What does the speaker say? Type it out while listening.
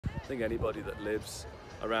think anybody that lives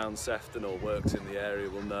around Sefton or works in the area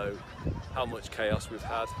will know how much chaos we've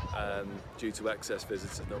had due to excess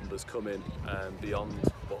visitor numbers coming beyond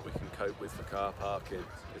what we can cope with for car parking.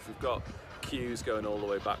 If we've got queues going all the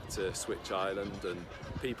way back to Switch Island and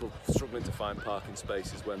people struggling to find parking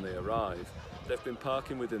spaces when they arrive, they've been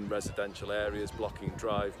parking within residential areas, blocking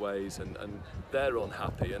driveways, and they're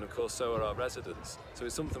unhappy, and of course so are our residents. So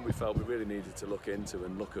it's something we felt we really needed to look into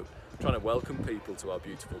and look at trying to welcome people to our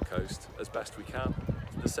beautiful coast as best we can.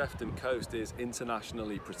 The Sefton coast is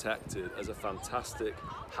internationally protected as a fantastic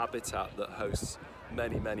habitat that hosts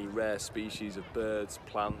many rare species of birds,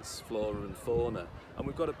 plants, flora and fauna, and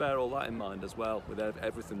we've got to bear all that in mind as well with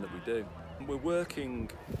everything that we do. We're working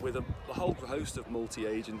with a whole host of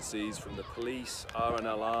multi-agencies, from the police,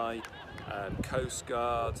 RNLI, Coast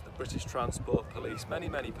Guard, the British Transport Police,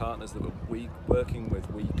 many partners that we're working with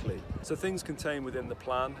weekly. So things contained within the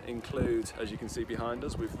plan include, as you can see behind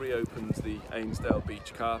us, we've reopened the Ainsdale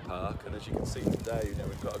Beach car park, and as you can see today,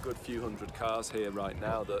 we've got a good few hundred cars here right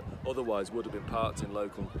now that otherwise would have been parked in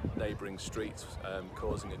local neighbouring streets,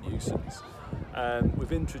 causing a nuisance.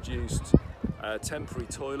 We've introduced temporary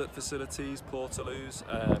toilet facilities, portaloos,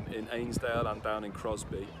 in Ainsdale and down in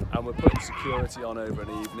Crosby, and we're putting security on over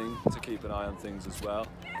an evening to keep an eye on things as well.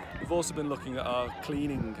 We've also been looking at our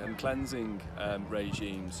cleaning and cleansing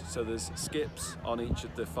regimes, so there's skips on each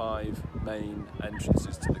of the 5 main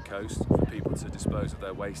entrances to the coast for people to dispose of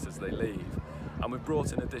their waste as they leave. And we've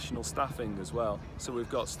brought in additional staffing as well. So we've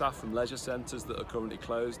got staff from leisure centres that are currently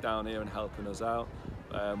closed down here and helping us out.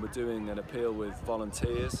 We're doing an appeal with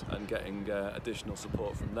volunteers and getting additional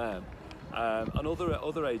support from them. And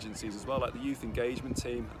other agencies as well, like the youth engagement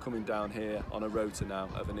team, are coming down here on a rota now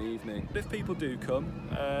of an evening. If people do come,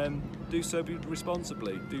 do so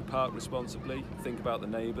responsibly, do park responsibly, think about the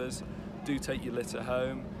neighbours, do take your litter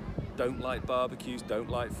home. Don't light barbecues, don't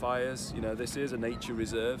light fires. This is a nature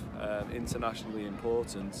reserve, internationally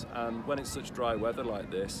important, and when it's such dry weather like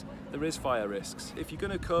this, there is fire risks. If you're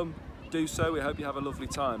going to come, do so. We hope you have a lovely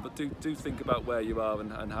time, but do think about where you are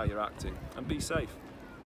and how you're acting, and be safe.